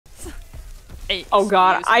Hey, Oh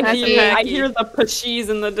god, I Patchy. hear the pushies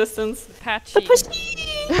in the distance. Patchy. The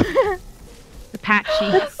pushies! The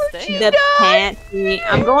patchy. Stay The patchy.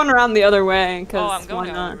 I'm going around the other way, Oh, I'm cause going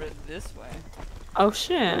why not? over this way. Oh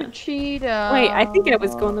shit. Cheetah. Wait, I think I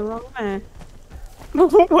was going the wrong way.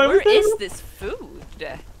 What Where was is that? this food?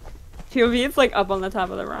 POV, it's like up on the top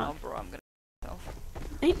of the Oh, rock. bro, I'm gonna myself.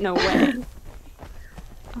 Ain't no way.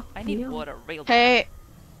 I need yeah. water real bad. Hey,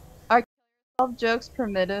 are self-jokes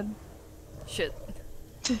permitted? Shit.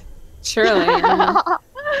 Surely.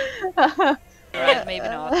 Alright, maybe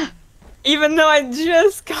not. Even though I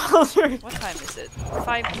just called her. What time is it?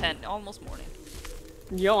 5:10, almost morning.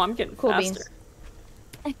 Yo, I'm getting Cool faster.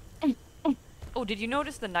 Oh, did you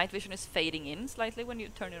notice the night vision is fading in slightly when you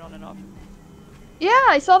turn it on and off? Yeah,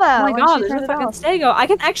 I saw that. Oh my when god, she there's turned a it fucking off. stego. I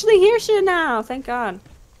can actually hear shit now. Thank god.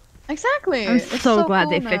 Exactly. I'm It's so glad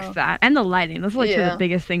cool they now. fixed that. And the lighting. Those are like two of Yeah. the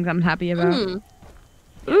biggest things I'm happy about. Mm.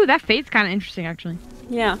 Ooh, that fade's kind of interesting, actually.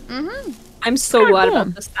 Yeah. Mm-hmm. I'm so Kinda glad cool.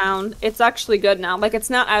 about the sound. It's actually good now. Like,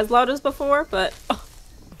 it's not as loud as before, but... Oh.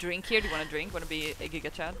 Drink here? Do you want to drink? Want to be a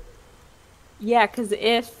Giga Chad? Yeah, because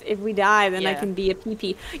if we die, then I Yeah. can be a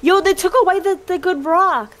PP. Yo, they took away the good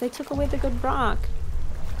rock. They took away the good rock.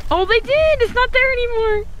 Oh, they did! It's not there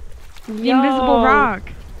anymore! The Yo, invisible rock.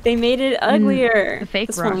 They made it uglier. the fake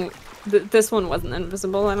this rock. One, this one wasn't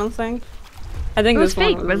invisible, I don't think. I think It was this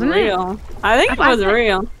fake, one was wasn't it? real. I think it I was think-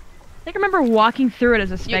 real. I think I remember walking through it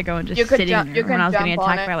as a Spego and you just could sitting jump- there you when can I was getting jump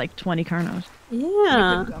on attacked it. by like 20 Carnos.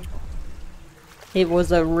 Yeah. It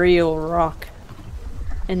was a real rock.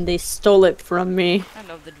 And they stole it from me. I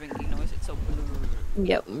love the drinking noise. It's so blue.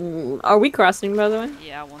 Yep. Are we crossing, by the way?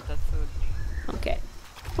 Yeah, I want that food. Okay.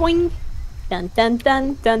 Boing. Dun dun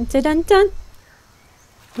dun dun dun dun dun.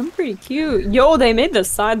 I'm pretty cute. Yo, they made the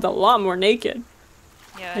sides a lot more naked.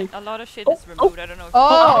 Yeah, Like- a lot of shit Oh, is removed. I don't know if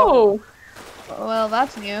Oh! Oh! Well,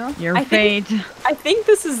 that's new. Your I fate. think- I think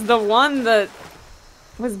this is the one that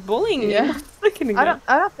was bullying me. Yeah. a second ago.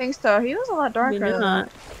 I don't think so. He was a lot darker Maybe than not.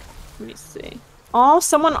 that. Let me see. Oh,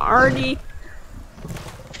 someone already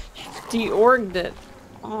deorged it.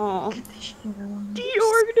 Oh,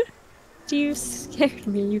 Deorged. you scared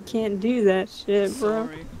me. You can't do that shit, bro.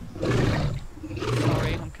 Sorry.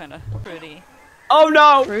 Sorry, I'm kind of pretty. Oh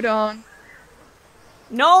no! Fruit on.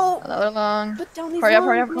 No! Another long. Put down these Hurry up,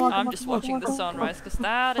 hurry up, arms. come on, I'm just watching the sunrise because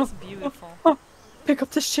that is beautiful. Pick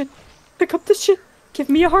up this shit. Pick up this shit. Give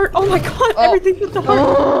me a heart. Oh my god, Oh. everything with the heart.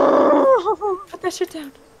 Oh. Put that shit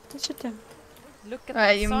down. Put that shit down. Look at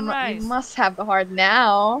Right, the you sunrise. must have the heart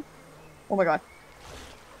now. Oh my god.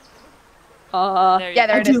 There you Yeah,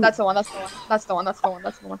 there go. it is. That's the one. That's the one. That's the one. That's the one.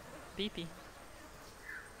 That's the one. Beepy.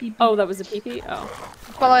 Oh, that was a PP? Oh.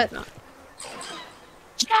 Follow it.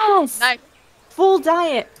 Yes! Nice. Full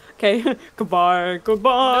diet. Okay. Goodbye.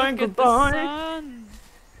 Goodbye. Look at the Goodbye. sun.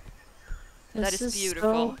 That This is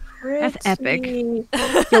beautiful. So That's epic. pretty.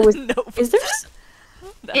 Yo, is, No, is there?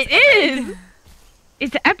 that's It is!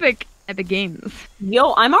 It's epic. Epic games.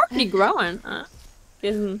 Yo, I'm already growing.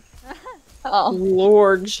 Isn't Oh.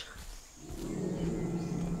 Lord.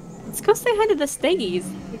 Let's go say hi to the Steggies.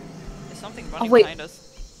 There's something running wait. behind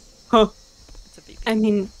us. Huh. It's a beepy. I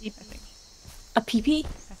mean, I think. a PP?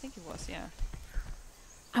 I think it was, yeah.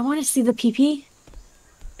 I want to see the PP.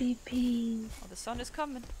 BP. Oh, the sun is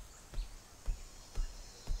coming.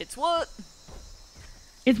 It's what?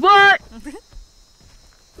 It's what?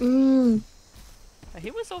 Mmm. He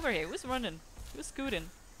was over here. He was running. He was scooting.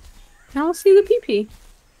 I don't see the PP.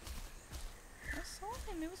 I saw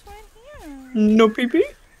him. He was right here. No PP?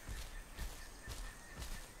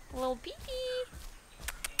 Little peepee.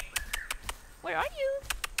 Where are you?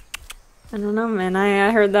 I don't know, man.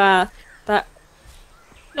 I heard that.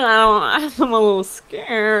 No, I'm a little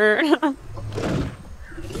scared.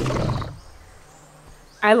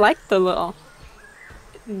 I like the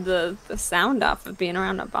sound off of being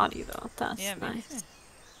around a body though. That's Yeah, me nice. too.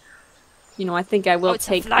 You know, I think I will Oh, it's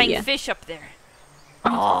take a flying the. fish up there.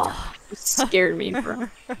 Oh, you scared me, bro.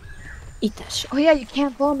 Eat that shit. Oh yeah, you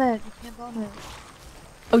can't bomb it. You can't bomb it.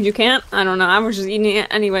 Oh, you can't? I don't know. I was just eating it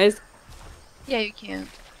anyways. Yeah, you can't.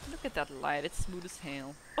 Look at that light. It's smooth as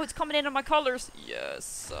hell. Oh, it's coming in on my colors.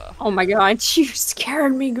 Yes. Oh my god, you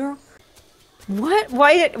scared me, girl. What?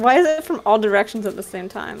 Why is it from all directions at the same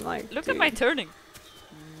time? Like, Look at my turning.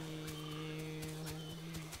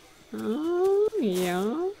 Oh,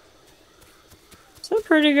 yeah. It's a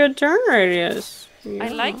pretty good turn radius. I Yeah.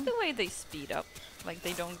 like the way they speed up. Like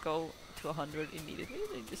they don't go to 100 immediately.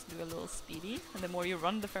 They just do a little speedy. And the more you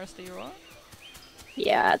run, the faster you are.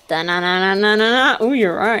 Yeah. Da-na-na-na-na-na. Oh,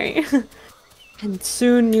 you're right. And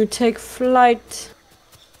soon you take flight.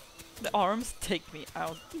 The arms take me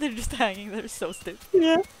out. They're just hanging there so stiff.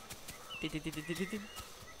 Yeah.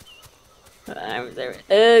 They're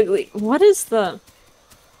ugly. What is the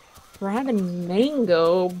grabbing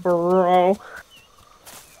mango, bro?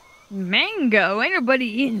 Mango? Ain't nobody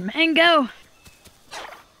eating mango.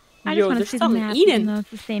 I just Yo, want to there's see the something map, eating. even though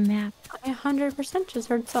it's the same map. I 100% just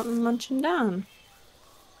heard something munching down.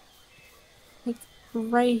 Like,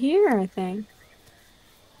 right here, I think.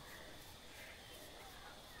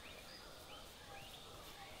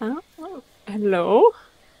 Huh? Oh, hello?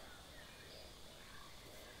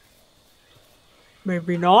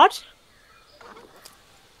 Maybe not.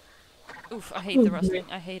 Oof, I hate the rustling.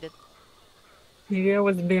 I hate it. Maybe I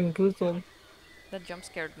was being goozled. That jump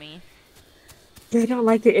scared me. I don't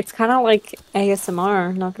like it. It's kind of like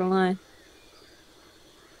ASMR, not gonna lie.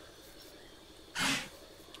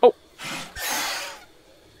 Oh.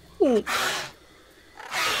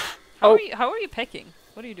 How are you pecking?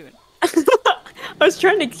 What are you doing? I was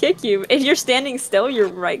trying to kick you. If you're standing still, your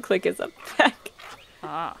right click is a peck.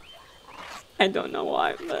 Ah. I don't know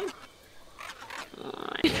why, but...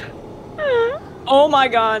 Oh my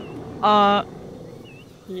god.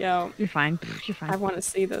 Yo, You're fine. You're I fine. want to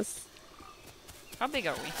see this. How big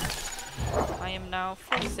are we? I am now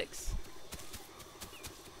 46.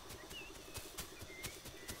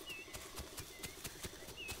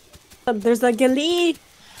 There's a galley.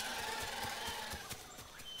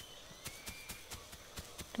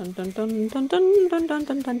 Dun dun dun dun dun dun dun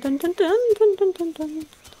dun dun dun dun dun dun dun dun.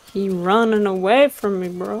 He running away from me,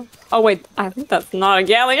 bro. Oh wait, I think that's not a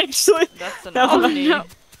galley actually. That's an No, omni. no.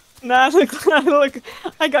 Nah, look,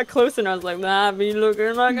 I got closer and I was like, nah, be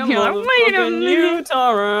looking like a You're like, wait a motherfucking minute.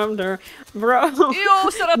 Utah, bro. Yo,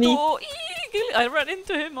 Me- Serato! Eee, I ran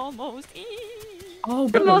into him almost. Eee. Oh,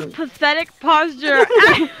 The most pathetic posture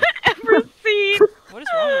I've ever seen. What is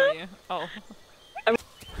wrong with you? Oh.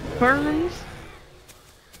 Burns.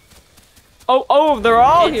 oh, they're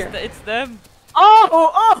all here. It's them.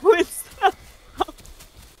 Oh, it's.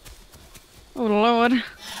 Oh lord.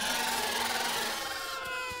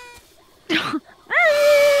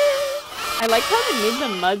 I like how they made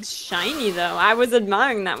the mud shiny though. I was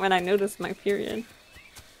admiring that when I noticed my period.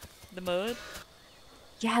 The mud.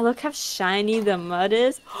 Yeah, look how shiny the mud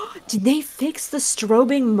is. Did they fix the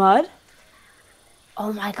strobing mud?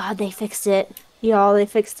 Oh my god, they fixed it. Y'all, they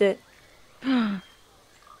fixed it.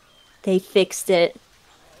 They fixed it.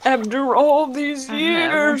 After all these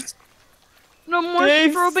years, No more they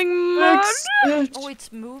strobing mud. fixed it. Oh,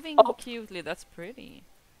 it's moving Oh. cutely. That's pretty.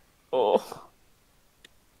 Oh,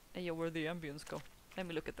 Hey, yo, where'd the ambience go? Let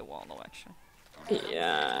me look at the wall now, actually.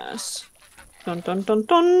 yes. Dun dun dun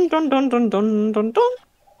dun dun dun dun dun dun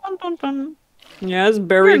dun dun dun. Yes,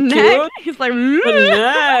 very Your cute. neck. He's like. The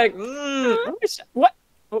neck. What?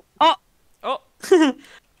 Oh! I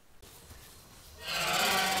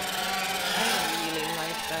really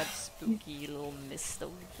like that spooky little mist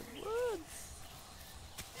over the woods.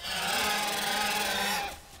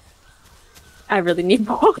 I really need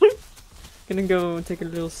water. Gonna go take a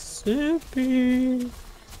little sippy.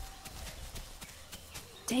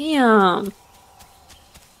 Damn.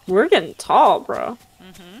 We're getting tall, bro.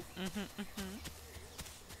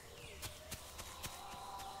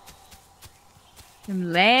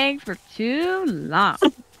 Them legs were too long.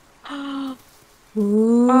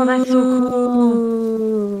 Ooh. that's so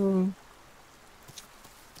cool.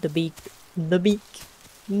 The beak. The beak.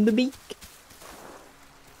 The beak.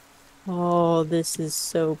 Oh, this is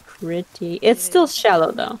so pretty. It's still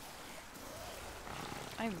shallow though.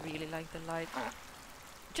 I really like the light.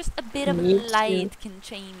 Just a bit of Me too. light can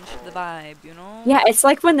change the vibe, you know? Yeah, it's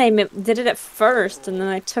like when they did it at first and then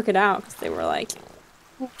they took it out because they were like,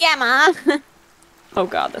 Gamma! Oh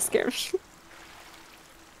god, that scared me.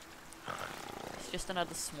 It's just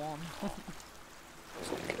another swan.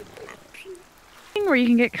 Where you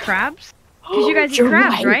can get crabs? Because you guys eat You're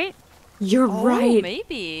crabs, right? You're Oh, right.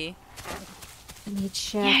 maybe. Let me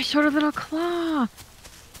check. Yeah, showed a little claw.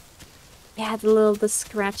 Yeah, the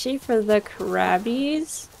scratchy for the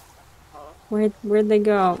crabbies. Where'd they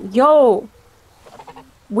go? Yo!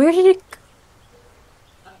 Where did it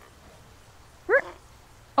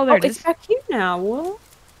Oh, there Oh, it it's is. back here now. What?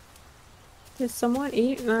 Did someone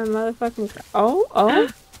eat my motherfucking Oh.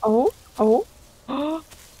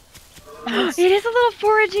 It is a little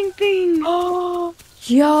foraging thing. Oh,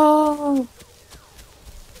 yo!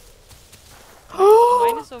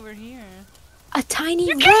 Mine is over here. A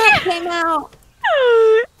tiny rat came out!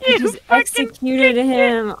 You Just fucking executed kicked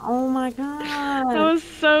him! Oh my it. god! That was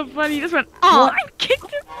so funny. You just went, oh, What? I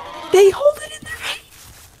kicked him. They hold it in their hand!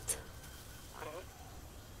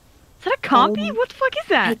 Is that a compy? What the fuck is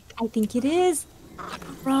that? I think it is.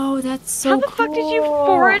 Bro, that's so How the cool. fuck did you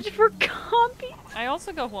forage for compy? I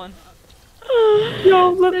also got one. Yo,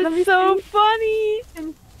 let me That's so see. funny.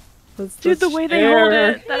 Let's Dude, the way they hold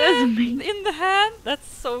it, that is amazing. In the hand? That's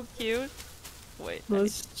so cute. Wait.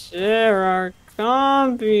 Let's share our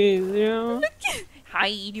copies, yo. Hi,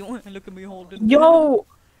 do you want to look at me holding Yo,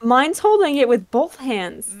 mine's holding it with both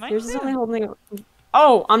hands. Mine Yours is too. only holding it.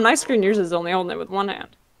 Oh, on my screen, yours is only holding it with one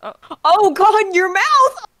hand. Oh. Oh God, your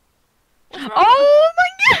mouth! Oh my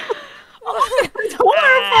god! It's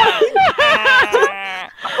horrifying.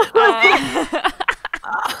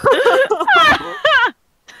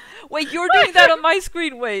 Wait, you're doing that on my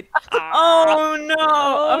screen. Wait. Oh no!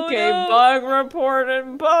 Oh, Okay, no. bug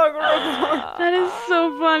reported. Bug reported. That is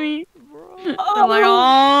so funny. Bro. I'm like,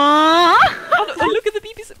 oh. Oh, no, look at the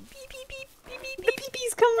beepies. Beep, beep, beep, beep, beep, The beep.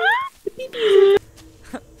 peepees come out. The peepees.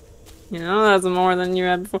 You know, that's more than you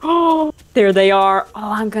had before. Oh, there they are.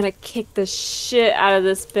 Oh, I'm gonna kick the shit out of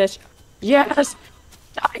this bitch. Yes!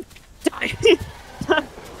 Die! Die! Die.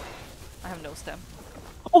 I have no stem.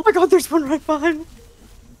 Oh my god, there's one right behind me.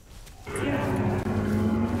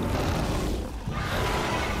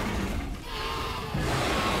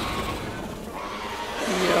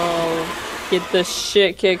 Yo, get the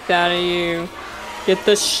shit kicked out of you. Get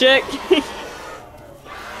the shit kicked.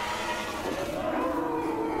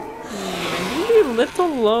 Maybe a little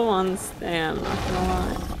low on stam, not gonna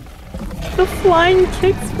lie. The flying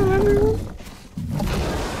kicks from everyone.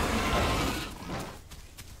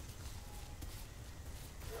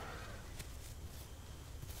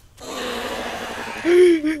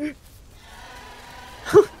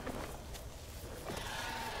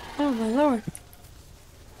 Oh my lord.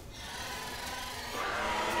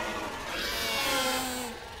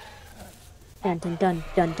 Dun dun dun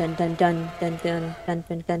dun dun dun dun dun dun dun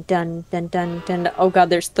dun dun dun dun dun dun. Oh god,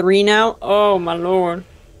 there's 3 now? Oh my lord.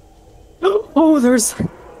 Oh, there's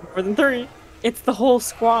more than 3. It's the whole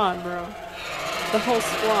squad, bro. The whole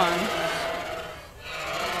squad.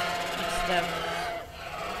 It's them.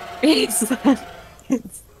 It's them.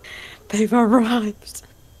 They've arrived.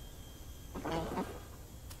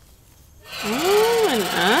 Oh, an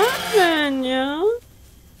admin, yo.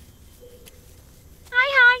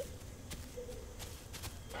 Hi.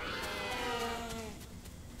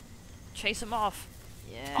 Chase him off.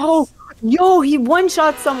 Yes. Oh, yo, he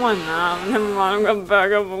one-shot someone. Nah, never mind. I'm gonna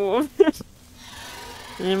back up a little bit.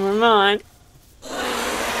 Never mind.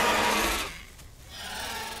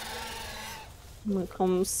 I'm gonna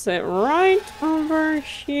come sit right over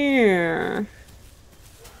here.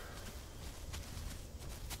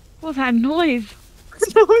 What was that noise?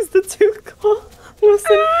 That was the 2 call. Listen.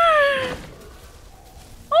 Oh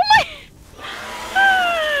my!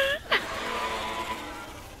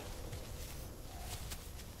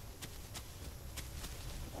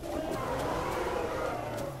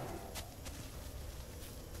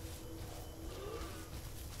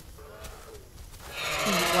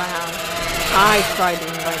 Wow. I tried to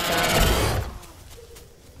invite them.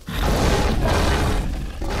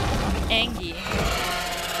 Angie.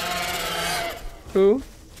 Who?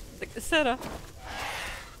 The cassetta.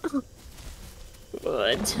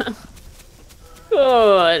 Good.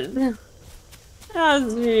 Good.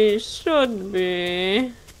 As we should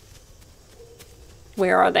be.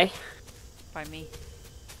 Where are they? By me.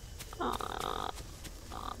 Oh.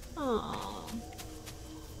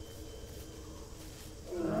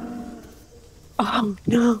 Oh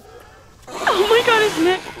no. Oh my god, his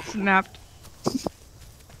neck snapped.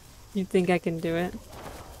 You think I can do it?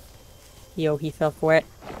 Yo, he fell for it.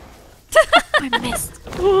 I missed.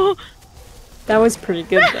 Oh, That was pretty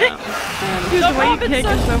good though. dude, the way you kick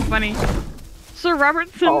is so funny. Sir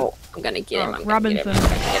Robertson. Oh, I'm gonna get him. I'm gonna get Robinson. him.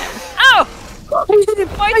 Ow! I'm gonna get him.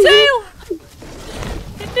 My tail!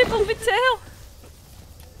 It nibbled my tail!